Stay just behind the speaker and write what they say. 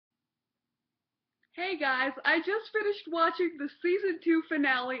Hey guys, I just finished watching the season 2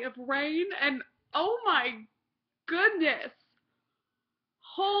 finale of Reign and oh my goodness.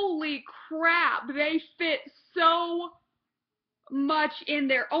 Holy crap, they fit so much in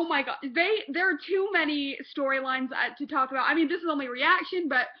there. Oh my god. There are too many storylines to talk about. I mean, this is only reaction,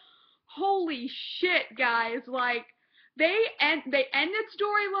 but holy shit, guys. Like they ended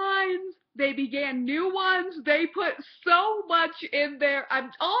storylines, they began new ones. They put so much in there.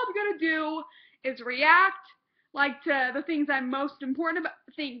 All I'm going to do is react like to the things I'm most important about,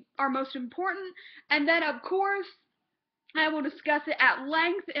 think are most important, and then of course I will discuss it at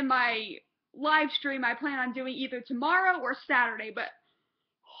length in my live stream I plan on doing either tomorrow or Saturday. But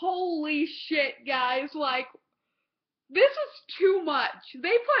holy shit, guys, like this is too much. They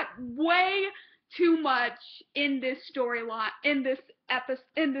put way too much in this storyline, in this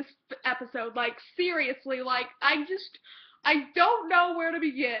episode. Like seriously, like I don't know where to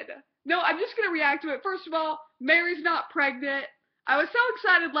begin. No, I'm just gonna react to it. First of all, Mary's not pregnant. I was so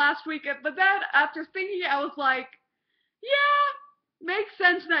excited last week, but then after thinking, I was like, yeah, makes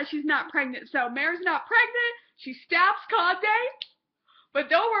sense that she's not pregnant. So Mary's not pregnant. She stabs Conde, but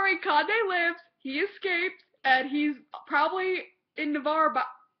don't worry, Conde lives. He escaped, and he's probably in Navarre,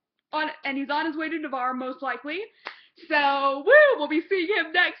 and he's on his way to Navarre most likely. So, woo, we'll be seeing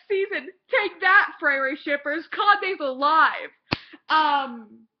him next season. Take that, Freyre shippers. Conde's alive.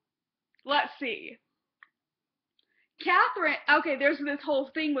 Um, let's see. Catherine, okay, there's this whole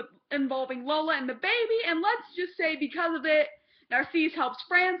thing with involving Lola and the baby, and let's just say because of it, Narcisse helps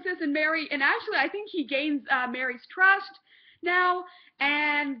Francis and Mary, and actually I think he gains Mary's trust now,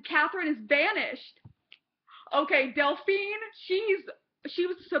 and Catherine is banished. Okay, Delphine, she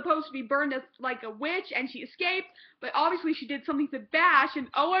was supposed to be burned as like a witch, and she escaped, but obviously she did something to Bash,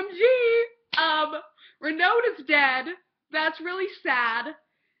 and OMG, Renaud is dead. That's really sad.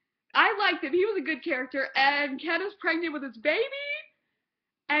 I liked him. He was a good character. And Ken is pregnant with his baby,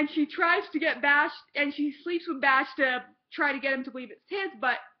 and she tries to get Bash, and she sleeps with Bash to try to get him to believe it's his,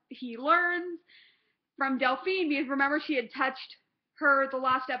 but he learns from Delphine because remember she had touched her the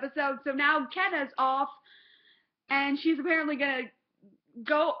last episode. So now Ken is off, and she's apparently gonna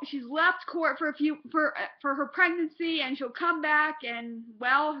go. She's left court for her pregnancy, and she'll come back, and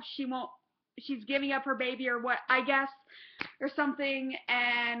well, she won't. She's giving up her baby or what, I guess, or something,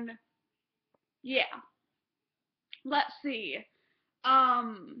 and yeah. Let's see.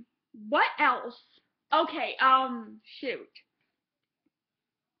 What else? Okay, shoot.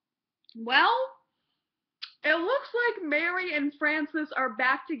 Well, it looks like Mary and Francis are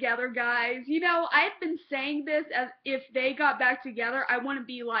back together, guys. You know, I've been saying this as if they got back together, I wouldn't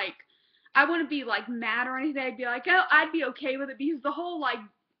be like mad or anything. I'd be like, oh, I'd be okay with it because the whole like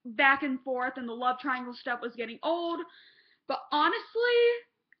back and forth and the love triangle stuff was getting old. But honestly,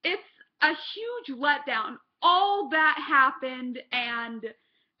 it's a huge letdown. All that happened and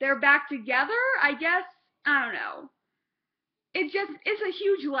they're back together, I guess. I don't know. It's a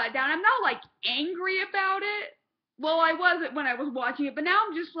huge letdown. I'm not like angry about it. Well, I wasn't when I was watching it, but now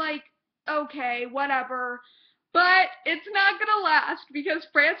I'm just like, okay, whatever. But it's not gonna last because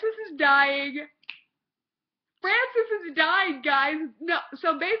Francis is dying. Francis is dying, guys. No,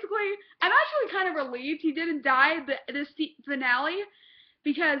 so basically, I'm actually kind of relieved he didn't die this finale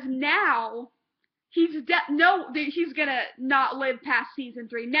because now he's gonna not live past season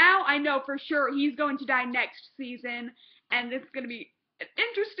 3. Now I know for sure he's going to die next season, and it's gonna be an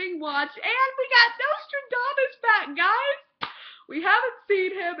interesting watch. And we got Nostradamus back, guys. We haven't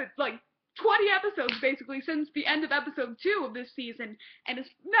seen him in like 20 episodes basically since the end of episode 2 of this season, and it's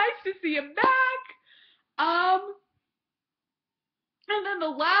nice to see him back. Um, and then the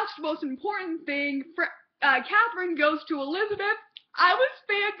last most important thing, Catherine goes to Elizabeth. I was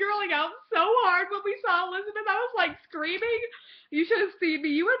fangirling out so hard when we saw Elizabeth. I was like screaming. You should have seen me.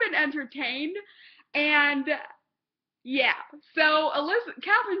 You would have been entertained. And yeah, so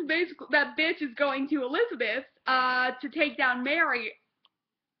Catherine's basically, that bitch is going to Elizabeth to take down Mary,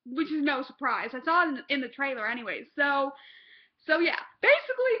 which is no surprise. I saw it in the trailer anyways. So yeah,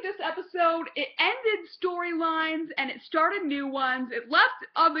 basically this episode, it ended storylines and it started new ones. It left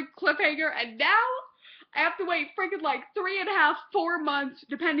on the cliffhanger, and now I have to wait freaking like 3.5, 4 months,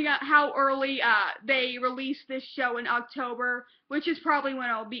 depending on how early they release this show in October, which is probably when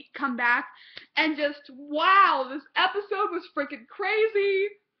I'll come back. And just wow, this episode was freaking crazy.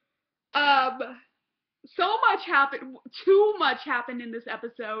 So much happened, too much happened in this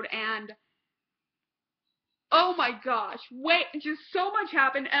episode, and oh my gosh, wait, just so much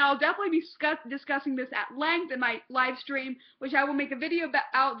happened, and I'll definitely be discussing this at length in my live stream, which I will make a video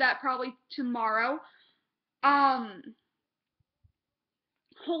about that probably tomorrow. Um,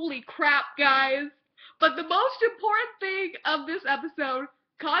 holy crap, guys. But the most important thing of this episode,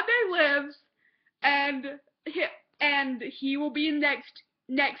 Conde lives, and he will be in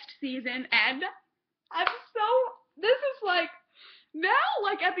next season, and I'm so, this is like, now,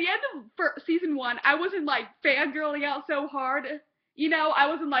 like, at the end of season 1, I wasn't, like, fangirling out so hard, you know, I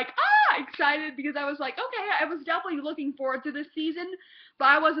wasn't, like, excited, because I was, like, okay, I was definitely looking forward to this season, but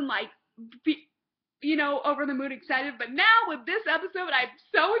I wasn't, like, you know, over the moon excited, but now, with this episode, I'm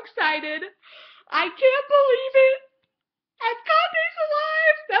so excited, I can't believe it, and Kanye's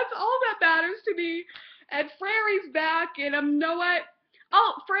alive, that's all that matters to me, and Frary's back, and you know what,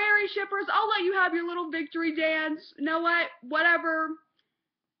 oh, Frary shippers, I'll let you have your little victory dance. You know what? Whatever.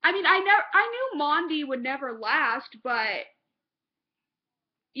 I mean, I knew Mondi would never last, but,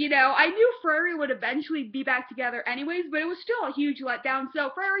 you know, I knew Frary would eventually be back together anyways, but it was still a huge letdown. So,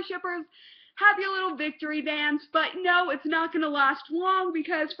 Frary shippers, have your little victory dance, but no, it's not going to last long,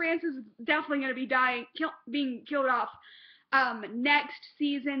 because Francis is definitely going to be being killed off, next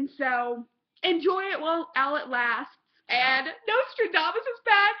season, so enjoy it while it lasts. And Nostradamus is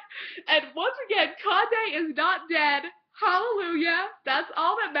back, and once again, Conde is not dead. Hallelujah. That's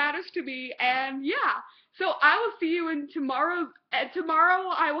all that matters to me, and yeah. So I will see you in tomorrow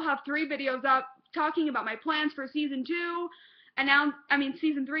I will have 3 videos up talking about my plans for season 2,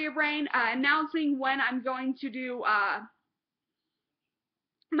 season 3 of Reign, announcing when I'm going to do,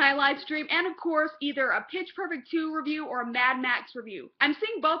 my live stream, and of course, either a Pitch Perfect 2 review or a Mad Max review. I'm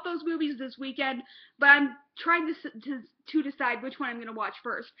seeing both those movies this weekend, but I'm trying to decide which one I'm going to watch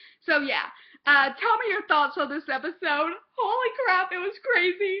first. So yeah, tell me your thoughts on this episode. Holy crap, it was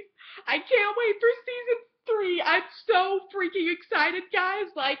crazy. I can't wait for season 3. I'm so freaking excited,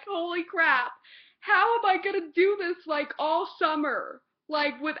 guys. Like, holy crap. How am I going to do this, like, all summer?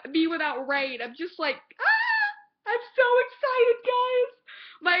 Like, without Reign. I'm just like, I'm so excited, guys.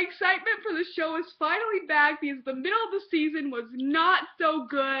 My excitement for the show is finally back, because the middle of the season was not so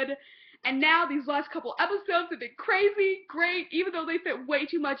good, and now these last couple episodes have been crazy, great, even though they fit way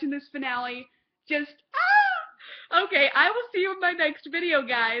too much in this finale. Just, Okay, I will see you in my next video,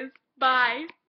 guys. Bye.